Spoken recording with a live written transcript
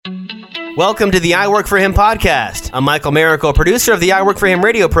Welcome to the I Work For Him podcast. I'm Michael Miracle, producer of the I Work For Him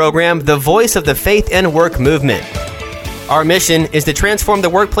radio program, the voice of the faith and work movement. Our mission is to transform the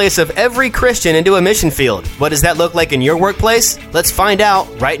workplace of every Christian into a mission field. What does that look like in your workplace? Let's find out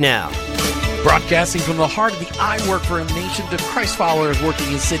right now. Broadcasting from the heart of the I Work For Him nation to Christ followers working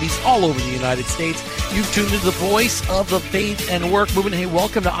in cities all over the United States. You've tuned into the voice of the faith and work movement. Hey,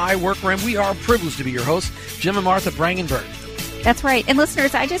 welcome to I Work For Him. We are privileged to be your hosts, Jim and Martha Brangenberg. That's right. And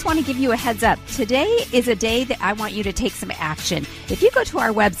listeners, I just want to give you a heads up. Today is a day that I want you to take some action. If you go to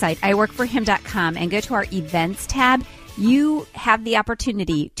our website, iworkforhim.com, and go to our events tab, you have the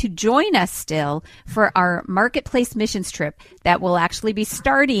opportunity to join us still for our Marketplace Missions trip that will actually be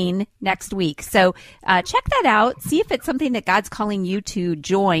starting next week. So check that out. See if it's something that God's calling you to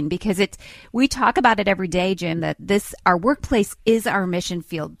join, because we talk about it every day, Jim, that our workplace is our mission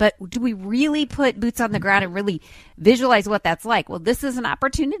field. But do we really put boots on the ground and really visualize what that's like? Well, this is an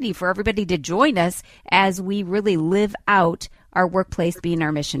opportunity for everybody to join us as we really live out our workplace being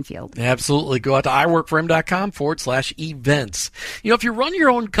our mission field. Absolutely. Go out to iworkforhim.com/events. You know, if you run your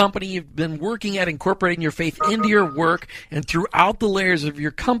own company, you've been working at incorporating your faith into your work and throughout the layers of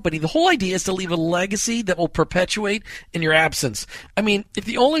your company, the whole idea is to leave a legacy that will perpetuate in your absence. I mean, if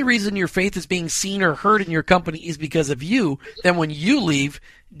the only reason your faith is being seen or heard in your company is because of you, then when you leave,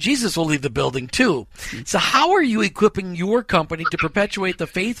 Jesus will leave the building too. So how are you equipping your company to perpetuate the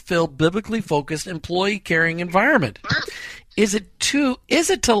faith-filled, biblically focused, employee-caring environment? Is it to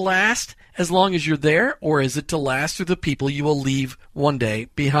last as long as you're there, or is it to last through the people you will leave one day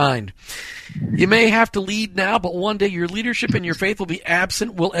behind? You may have to lead now, but one day your leadership and your faith will be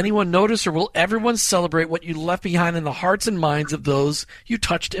absent. Will anyone notice, or will everyone celebrate what you left behind in the hearts and minds of those you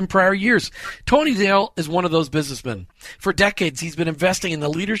touched in prior years? Tony Dale is one of those businessmen. For decades, he's been investing in the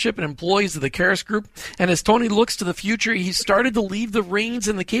leadership and employees of the Charis Group, and as Tony looks to the future, he's started to leave the reins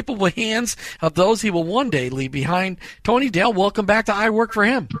in the capable hands of those he will one day leave behind. Tony Dale, welcome back to I Work For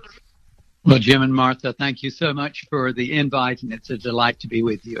Him. Well, Jim and Martha, thank you so much for the invite, and it's a delight to be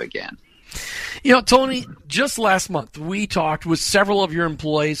with you again. You know, Tony, just last month, we talked with several of your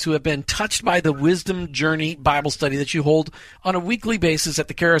employees who have been touched by the Wisdom Journey Bible study that you hold on a weekly basis at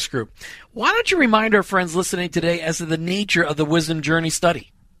the Charis Group. Why don't you remind our friends listening today as to the nature of the Wisdom Journey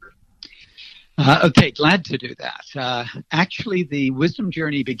study? Okay, glad to do that. Actually, the Wisdom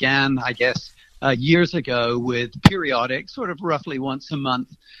Journey began, years ago with periodic, sort of roughly once a month,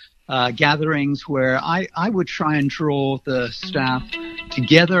 gatherings where I would try and draw the staff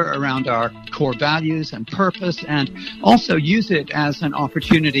together around our core values and purpose, and also use it as an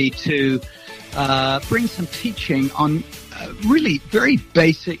opportunity to bring some teaching on really very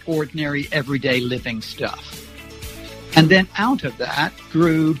basic, ordinary, everyday living stuff. And then out of that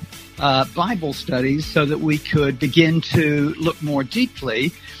grew Bible studies so that we could begin to look more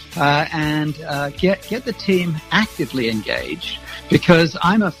deeply and get the team actively engaged, because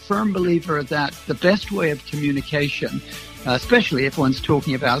I'm a firm believer that the best way of communication, especially if one's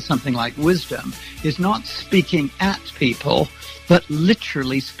talking about something like wisdom, is not speaking at people, but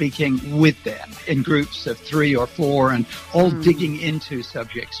literally speaking with them in groups of 3 or 4 and all digging into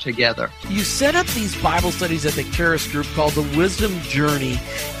subjects together. You set up these Bible studies at the Charis Group called the Wisdom Journey,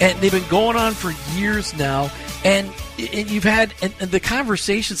 and they've been going on for years now, and you've had, and the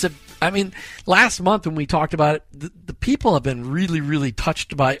conversations have, last month when we talked about it, the people have been really, really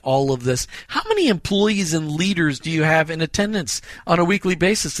touched by all of this. How many employees and leaders do you have in attendance on a weekly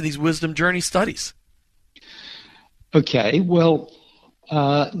basis to these Wisdom Journey studies? Okay, well,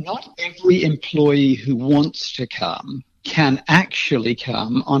 not every employee who wants to come can actually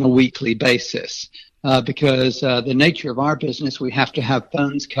come on a weekly basis. Because the nature of our business, we have to have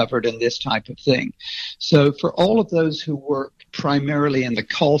phones covered and this type of thing. So for all of those who work primarily in the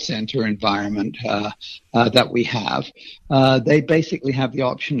call center environment that we have, they basically have the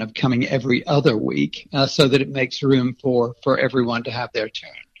option of coming every other week so that it makes room for everyone to have their turn.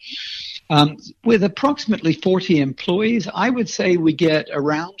 With approximately 40 employees, I would say we get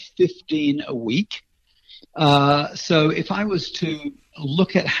around 15 a week. So if I was to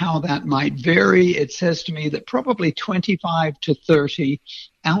look at how that might vary, it says to me that probably 25 to 30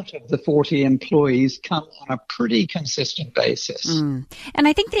 out of the 40 employees come on a pretty consistent basis. And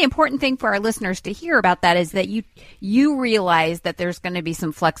I think the important thing for our listeners to hear about that is that you realize that there's going to be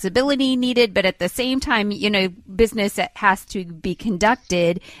some flexibility needed, but at the same time, business has to be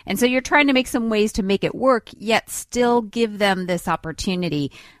conducted. And so you're trying to make some ways to make it work, yet still give them this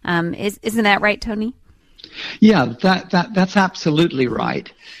opportunity. Isn't that right, Tony? Yeah, that's absolutely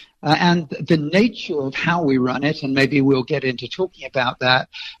right. And the nature of how we run it, and maybe we'll get into talking about that,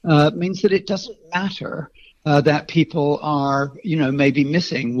 means that it doesn't matter that people are, maybe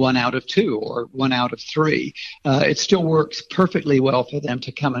missing 1 out of 2 or 1 out of 3. It still works perfectly well for them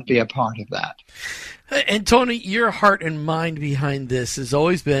to come and be a part of that. And Tony, your heart and mind behind this has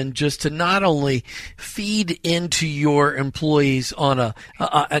always been just to not only feed into your employees on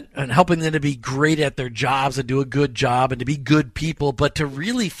and helping them to be great at their jobs and do a good job and to be good people, but to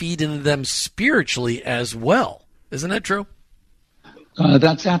really feed into them spiritually as well. Isn't that true?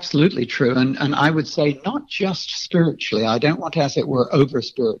 That's absolutely true. And I would say not just spiritually. I don't want to, as it were,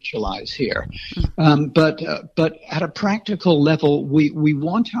 over-spiritualize here. But at a practical level, we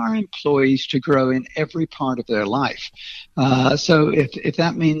want our employees to grow in every part of their life. So if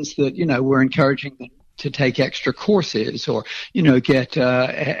that means that, we're encouraging them to take extra courses or, get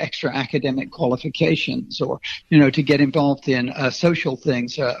extra academic qualifications or, to get involved in social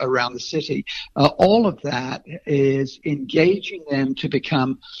things around the city. All of that is engaging them to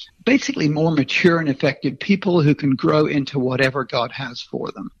become basically more mature and effective people who can grow into whatever God has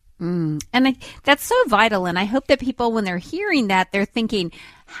for them. And that's so vital. And I hope that people, when they're hearing that, they're thinking,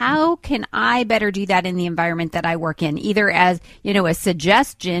 how can I better do that in the environment that I work in, either as, a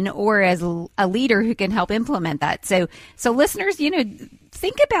suggestion or as a leader who can help implement that. So listeners,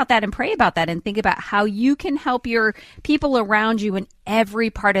 think about that and pray about that and think about how you can help your people around you in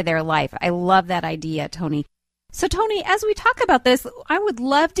every part of their life. I love that idea, Tony. So, Tony, as we talk about this, I would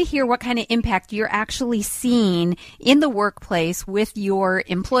love to hear what kind of impact you're actually seeing in the workplace with your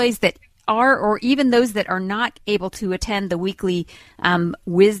employees that are, or even those that are not able to attend the weekly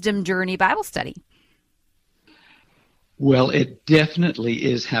Wisdom Journey Bible study. Well, it definitely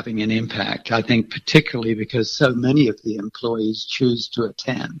is having an impact, I think, particularly because so many of the employees choose to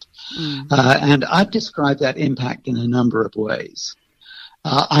attend. And I've described that impact in a number of ways.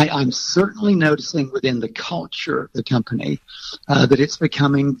 I'm certainly noticing within the culture of the company that it's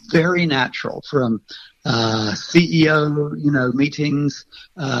becoming very natural from CEO, meetings,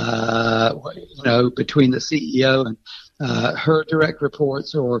 between the CEO and her direct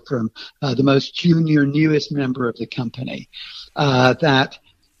reports or from the most junior, newest member of the company, that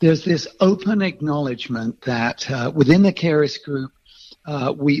there's this open acknowledgement that within the Charis Group,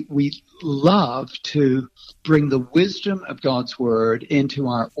 we love to bring the wisdom of God's Word into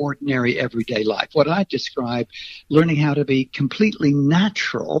our ordinary everyday life. What I describe, learning how to be completely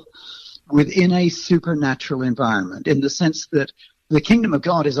natural within a supernatural environment, in the sense that the kingdom of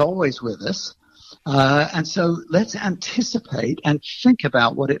God is always with us. And so let's anticipate and think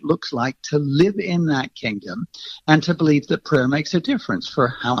about what it looks like to live in that kingdom and to believe that prayer makes a difference for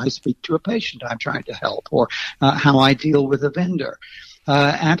how I speak to a patient I'm trying to help, or how I deal with a vendor.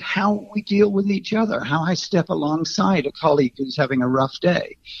 And how we deal with each other, how I step alongside a colleague who's having a rough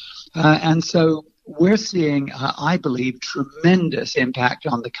day. And so we're seeing, I believe, tremendous impact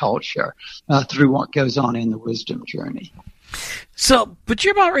on the culture through what goes on in the Wisdom Journey. So, but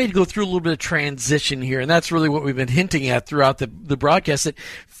you're about ready to go through a little bit of transition here, and that's really what we've been hinting at throughout the broadcast, that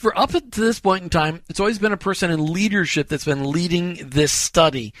for up to this point in time, it's always been a person in leadership that's been leading this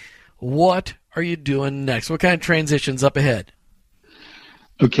study. What are you doing next? What kind of transitions up ahead?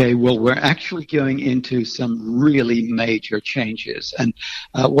 Okay, well, we're actually going into some really major changes. And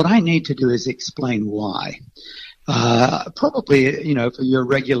what I need to do is explain why. Probably, for your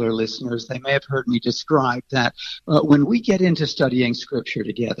regular listeners, they may have heard me describe that when we get into studying Scripture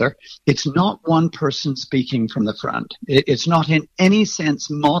together, it's not one person speaking from the front. It's not in any sense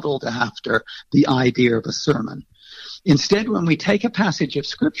modeled after the idea of a sermon. Instead, when we take a passage of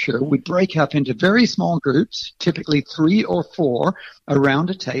Scripture, we break up into very small groups, typically 3 or 4,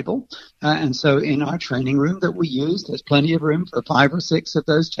 around a table. And so in our training room that we use, there's plenty of room for 5 or 6 of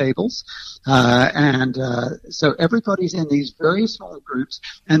those tables. So everybody's in these very small groups,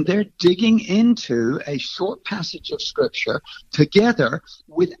 and they're digging into a short passage of Scripture together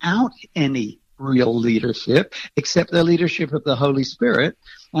without any real leadership, except the leadership of the Holy Spirit,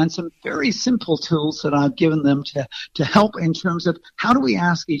 and some very simple tools that I've given them to help in terms of how do we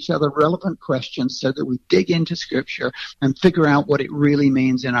ask each other relevant questions so that we dig into Scripture and figure out what it really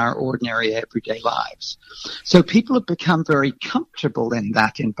means in our ordinary everyday lives. So people have become very comfortable in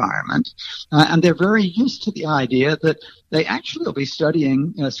that environment, and they're very used to the idea that they actually will be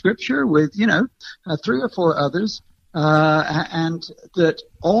studying Scripture with, 3 or 4 others, and that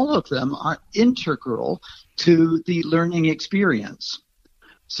all of them are integral to the learning experience.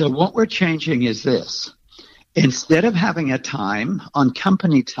 So what we're changing is this. Instead of having a time on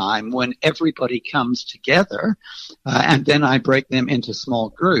company time when everybody comes together, and then I break them into small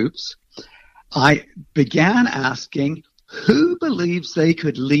groups, I began asking who believes they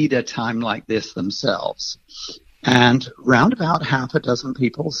could lead a time like this themselves. And round about half a dozen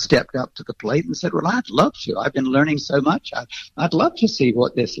people stepped up to the plate and said, well, I'd love to. I've been learning so much. I'd love to see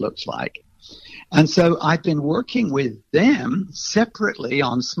what this looks like. And so I've been working with them separately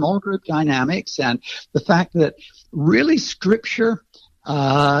on small group dynamics and the fact that really Scripture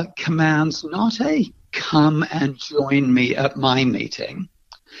commands not a come and join me at my meeting,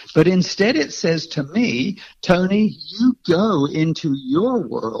 but instead it says to me, Tony, you go into your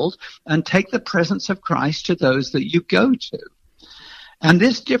world and take the presence of Christ to those that you go to. And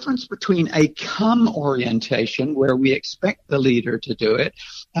this difference between a come orientation, where we expect the leader to do it,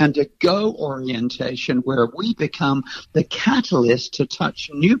 and a go orientation, where we become the catalyst to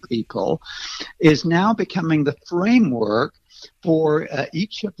touch new people, is now becoming the framework for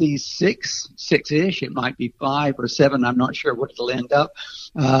each of these six-ish, it might be 5 or 7, I'm not sure what it'll end up,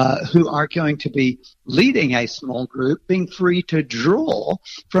 who are going to be leading a small group, being free to draw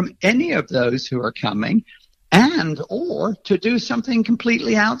from any of those who are coming, and or to do something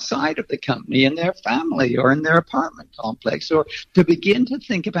completely outside of the company in their family or in their apartment complex, or to begin to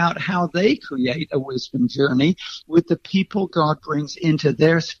think about how they create a wisdom journey with the people God brings into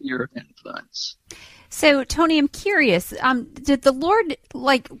their sphere of influence. So, Tony, I'm curious, did the Lord,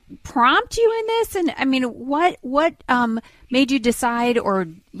 prompt you in this? And, I mean, what made you decide or,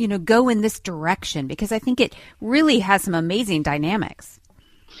 go in this direction? Because I think it really has some amazing dynamics.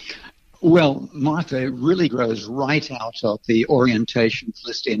 Well, Martha, it really grows right out of the orientation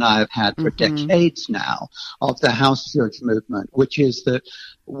Felicity and I have had for decades now of the house church movement, which is that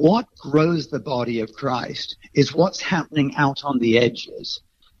what grows the body of Christ is what's happening out on the edges.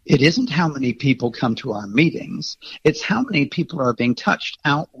 It isn't how many people come to our meetings. It's how many people are being touched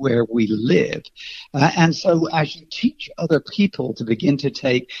out where we live. And so as you teach other people to begin to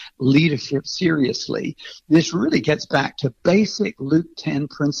take leadership seriously, this really gets back to basic Luke 10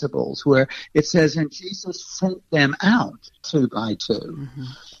 principles where it says, and Jesus sent them out 2 by 2. Mm-hmm.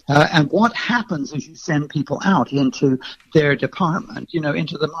 And what happens as you send people out into their department,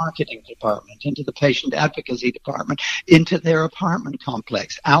 into the marketing department, into the patient advocacy department, into their apartment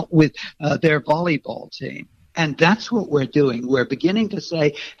complex, out with their volleyball team. And that's what we're doing. We're beginning to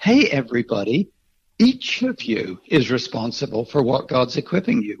say, hey, everybody, each of you is responsible for what God's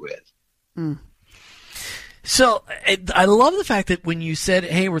equipping you with. Mm. So I love the fact that when you said,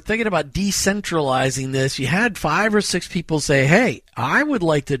 hey, we're thinking about decentralizing this, you had 5 or 6 people say, hey, I would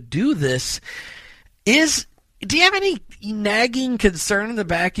like to do this. Do you have any nagging concern in the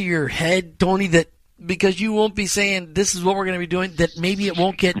back of your head, Tony, that because you won't be saying this is what we're going to be doing, that maybe it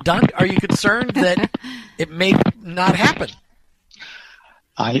won't get done? Are you concerned that it may not happen?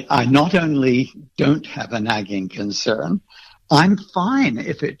 I not only don't have a nagging concern, I'm fine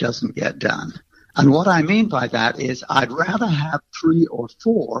if it doesn't get done. And what I mean by that is I'd rather have 3 or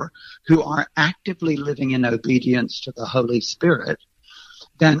 4 who are actively living in obedience to the Holy Spirit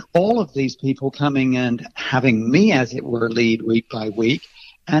than all of these people coming and having me, as it were, lead week by week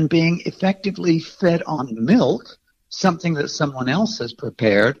and being effectively fed on milk, something that someone else has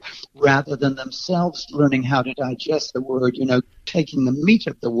prepared, rather than themselves learning how to digest the word, taking the meat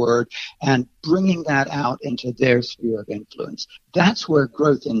of the word and bringing that out into their sphere of influence. That's where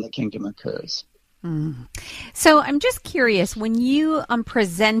growth in the kingdom occurs. Mm. So I'm just curious, when you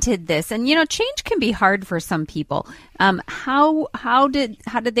presented this, and change can be hard for some people. How did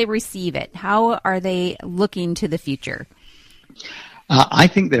they receive it? How are they looking to the future? I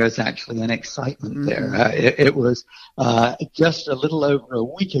think there's actually an excitement there. It was just a little over a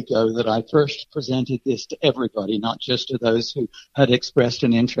week ago that I first presented this to everybody, not just to those who had expressed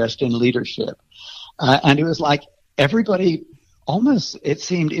an interest in leadership. And it was like everybody almost, it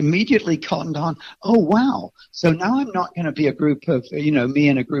seemed, immediately cottoned on, oh, wow. So now I'm not going to be a group of, me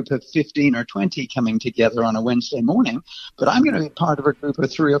and a group of 15 or 20 coming together on a Wednesday morning, but I'm going to be part of a group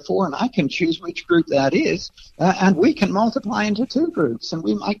of 3 or 4, and I can choose which group that is, and we can multiply into 2 groups, and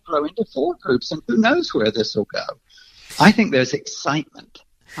we might grow into 4 groups, and who knows where this will go. I think there's excitement.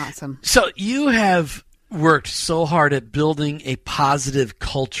 Awesome. So you have worked so hard at building a positive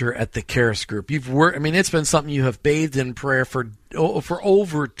culture at the Charis Group. You've worked, it's been something you have bathed in prayer for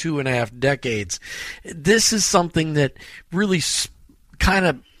over 2.5 decades. This is something that really kind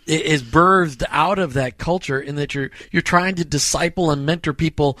of is birthed out of that culture, in that you're trying to disciple and mentor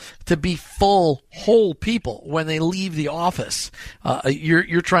people to be full, whole people when they leave the office.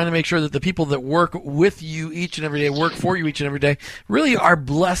 You're trying to make sure that the people that work with you each and every day, work for you each and every day, really are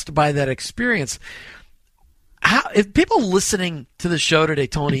blessed by that experience. If people listening to the show today,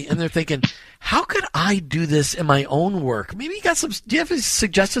 Tony, and they're thinking, how could I do this in my own work? Maybe do you have any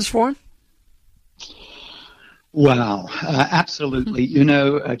suggestions for them? Wow, absolutely.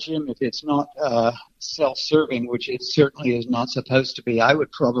 Jim, if it's not self-serving, which it certainly is not supposed to be, I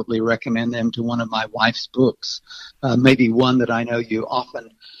would probably recommend them to one of my wife's books, maybe one that I know you often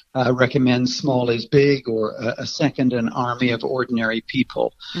recommend, Small is Big, or A Second, An Army of Ordinary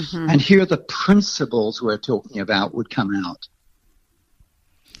People. Mm-hmm. And here the principles we're talking about would come out.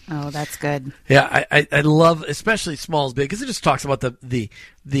 Oh, that's good. Yeah, I love, especially Small is Big, because it just talks about the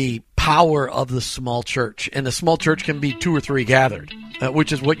power of the small church, and the small church can be 2 or 3 gathered,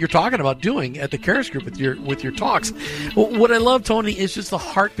 which is what you're talking about doing at the Charis Group with your talks. What I love, Tony, is just the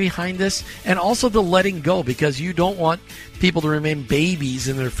heart behind this, and also the letting go, because you don't want people to remain babies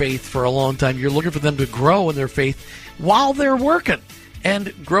in their faith for a long time. You're looking for them to grow in their faith while they're working,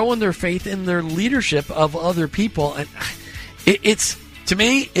 and grow in their faith in their leadership of other people, and it's. To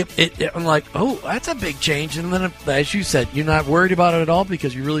me, I'm like, oh, that's a big change. And then, as you said, you're not worried about it at all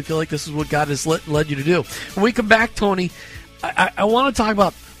because you really feel like this is what God has led you to do. When we come back, Tony, I want to talk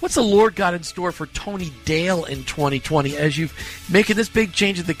about what's the Lord got in store for Tony Dale in 2020. As you've making this big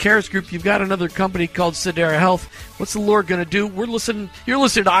change at the Charis Group, you've got another company called Sedera Health. What's the Lord going to do? You're listening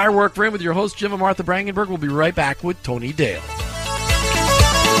to I Work For Him with your host, Jim and Martha Brangenberg. We'll be right back with Tony Dale.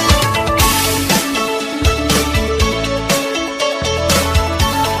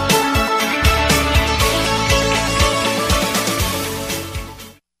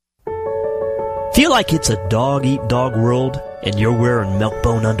 Feel like it's a dog-eat-dog world and you're wearing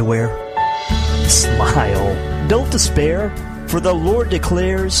milk-bone underwear? Smile. Don't despair, for the Lord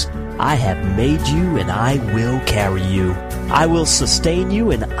declares, I have made you and I will carry you. I will sustain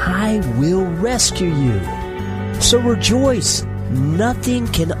you and I will rescue you. So rejoice. Nothing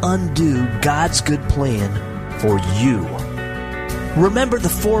can undo God's good plan for you. Remember the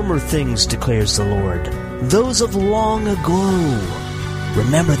former things, declares the Lord, those of long ago.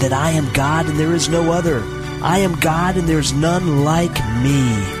 Remember that I am God and there is no other. I am God and there is none like me.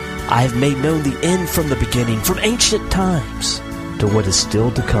 I have made known the end from the beginning, from ancient times to what is still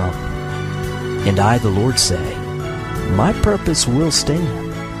to come. And I, the Lord, say, my purpose will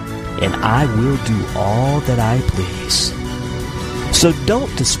stand, and I will do all that I please. So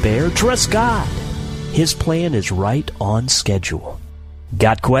don't despair. Trust God. His plan is right on schedule.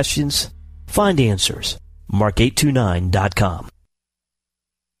 Got questions? Find answers. Mark829.com.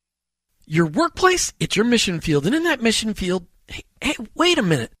 Your workplace, it's your mission field. And in that mission field, hey, wait a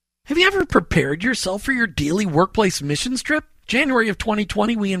minute. Have you ever prepared yourself for your daily workplace missions trip? January of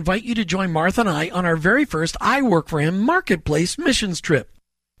 2020, we invite you to join Martha and I on our very first I Work For Him Marketplace missions trip.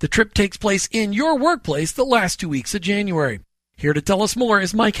 The trip takes place in your workplace the last 2 weeks of January. Here to tell us more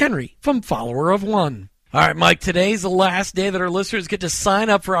is Mike Henry from Follower of One. All right, Mike, today's the last day that our listeners get to sign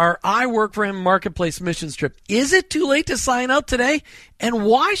up for our I Work For Him Marketplace missions trip. Is it too late to sign up today? And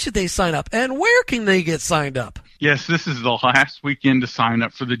why should they sign up? And where can they get signed up? Yes, this is the last weekend to sign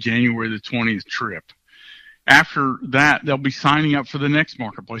up for the January the 20th trip. After that, they'll be signing up for the next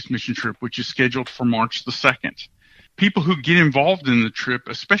Marketplace mission trip, which is scheduled for March the 2nd. People who get involved in the trip,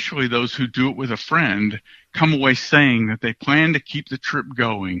 especially those who do it with a friend, come away saying that they plan to keep the trip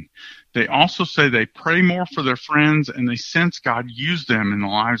going. They also say they pray more for their friends and they sense God use them in the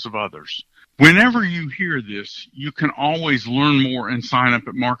lives of others. Whenever you hear this, you can always learn more and sign up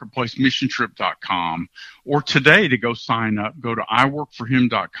at marketplacemissiontrip.com, or today to go sign up, go to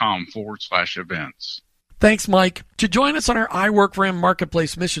iworkforhim.com/events. Thanks, Mike. To join us on our I Work For Him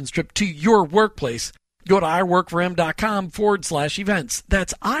Marketplace missions trip to your workplace, go to iworkforhim.com/events.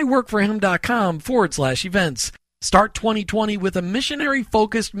 That's iworkforhim.com/events. Start 2020 with a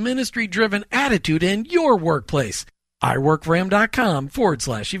missionary-focused, ministry-driven attitude in your workplace.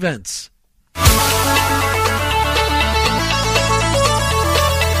 iworkforhim.com/events.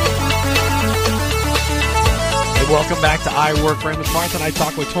 Hey, welcome back to I Work For Him with Martha, and I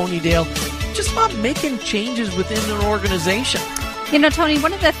talk with Tony Dale just about making changes within an organization. You know, Tony,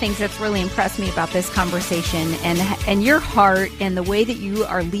 one of the things that's really impressed me about this conversation and your heart and the way that you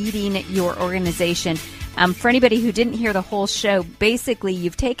are leading your organization, for anybody who didn't hear the whole show, basically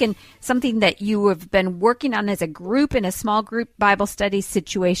you've taken something that you have been working on as a group in a small group Bible study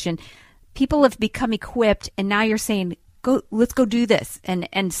situation. People have become equipped, and now you're saying, let's go do this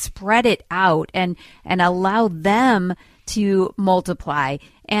and spread it out and allow them to multiply.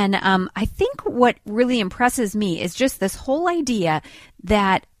 And I think what really impresses me is just this whole idea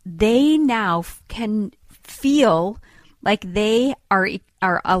that they now can feel like they are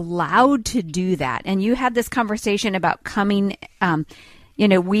allowed to do that. And you had this conversation about coming,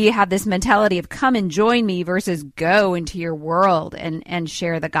 we have this mentality of come and join me versus go into your world and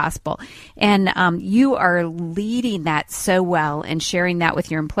share the gospel. And you are leading that so well and sharing that with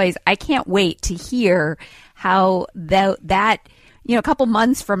your employees. I can't wait to hear how that a couple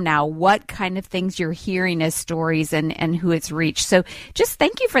months from now, what kind of things you're hearing as stories and who it's reached. So just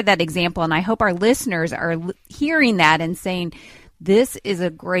thank you for that example. And I hope our listeners are hearing that and saying, this is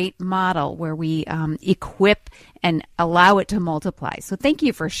a great model where we equip and allow it to multiply. So thank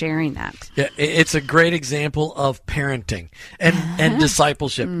you for sharing that. Yeah, it's a great example of parenting and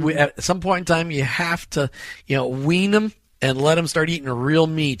discipleship. At some point in time, you have to, wean them and let them start eating real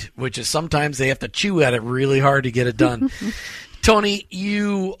meat, which is sometimes they have to chew at it really hard to get it done. Tony,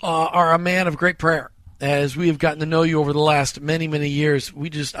 you are a man of great prayer. As we have gotten to know you over the last many, many years,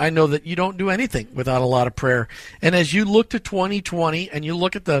 I know that you don't do anything without a lot of prayer. And as you look to 2020 and you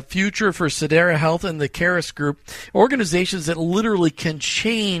look at the future for Sedera Health and the Charis Group, organizations that literally can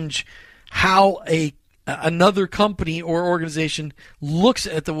change how another company or organization looks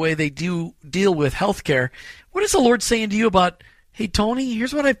at the way they deal with healthcare, what is the Lord saying to you about, hey, Tony,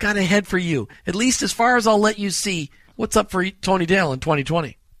 here's what I've got ahead for you, at least as far as I'll let you see what's up for Tony Dale in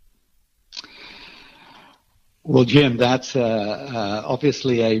 2020? Well, Jim, that's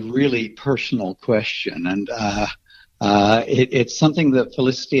obviously a really personal question, and it's something that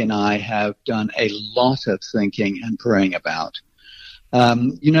Felicity and I have done a lot of thinking and praying about.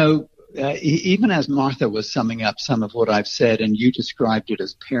 Even as Martha was summing up some of what I've said, and you described it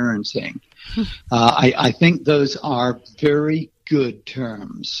as parenting, I think those are very good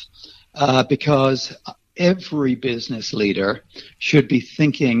terms because every business leader should be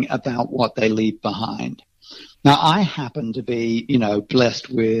thinking about what they leave behind. Now, I happen to be,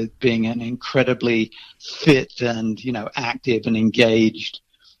 blessed with being an incredibly fit and, active and engaged,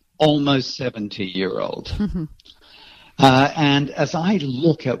 almost 70-year-old. Mm-hmm. And as I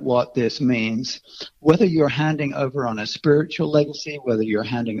look at what this means, whether you're handing over on a spiritual legacy, whether you're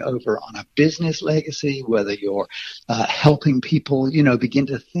handing over on a business legacy, whether you're helping people, begin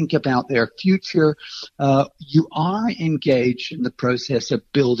to think about their future, you are engaged in the process of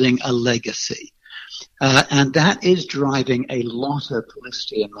building a legacy. And that is driving a lot of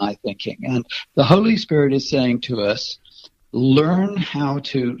Felicity in my thinking. And the Holy Spirit is saying to us, learn how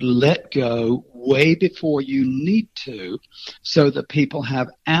to let go way before you need to so that people have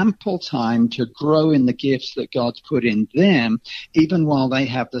ample time to grow in the gifts that God's put in them, even while they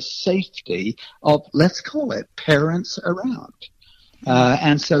have the safety of, let's call it, parents around.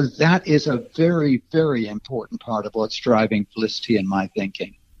 And so that is a very, very important part of what's driving Felicity in my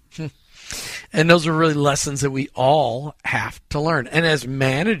thinking. And those are really lessons that we all have to learn. And as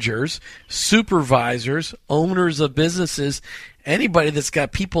managers, supervisors, owners of businesses, anybody that's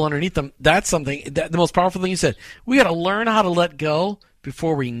got people underneath them, that's something, the most powerful thing you said. We got to learn how to let go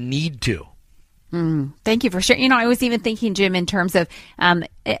before we need to. Thank you for sharing. I was even thinking, Jim, in terms of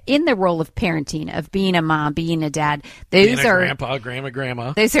in the role of parenting, of being a mom, being a dad. Being a grandpa,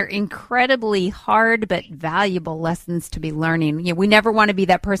 grandma. Those are incredibly hard but valuable lessons to be learning. We never want to be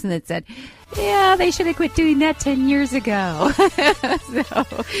that person that said, yeah, they should have quit doing that 10 years ago.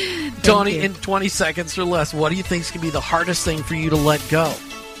 Tony, in 20 seconds or less, what do you think is going to be the hardest thing for you to let go?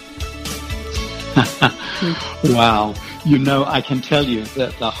 Wow. I can tell you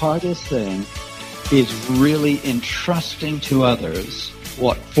that the hardest thing is really entrusting to others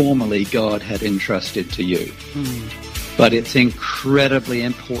what formerly God had entrusted to you. But it's incredibly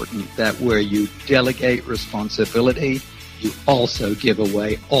important that where you delegate responsibility, you also give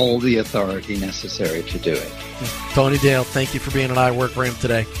away all the authority necessary to do it. Tony Dale, thank you for being on I Work For Him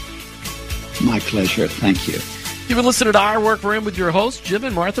today. My pleasure. Thank you. You've been listening to I Work For Him with your hosts, Jim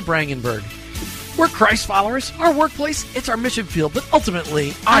and Martha Brangenberg. We're Christ followers. Our workplace, it's our mission field, but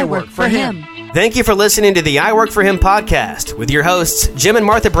ultimately, I work for Him. Thank you for listening to the I Work For Him podcast with your hosts, Jim and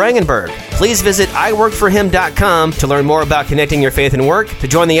Martha Brangenberg. Please visit iworkforhim.com to learn more about connecting your faith and work, to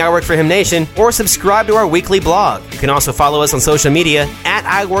join the I Work For Him Nation, or subscribe to our weekly blog. You can also follow us on social media at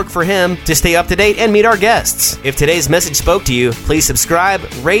I Work For Him to stay up to date and meet our guests. If today's message spoke to you, please subscribe,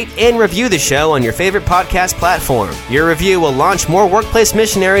 rate, and review the show on your favorite podcast platform. Your review will launch more workplace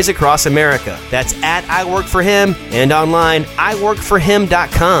missionaries across America. That's at I Work For Him and online,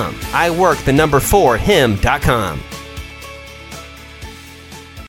 iworkforhim.com. I work the number 4 him.com.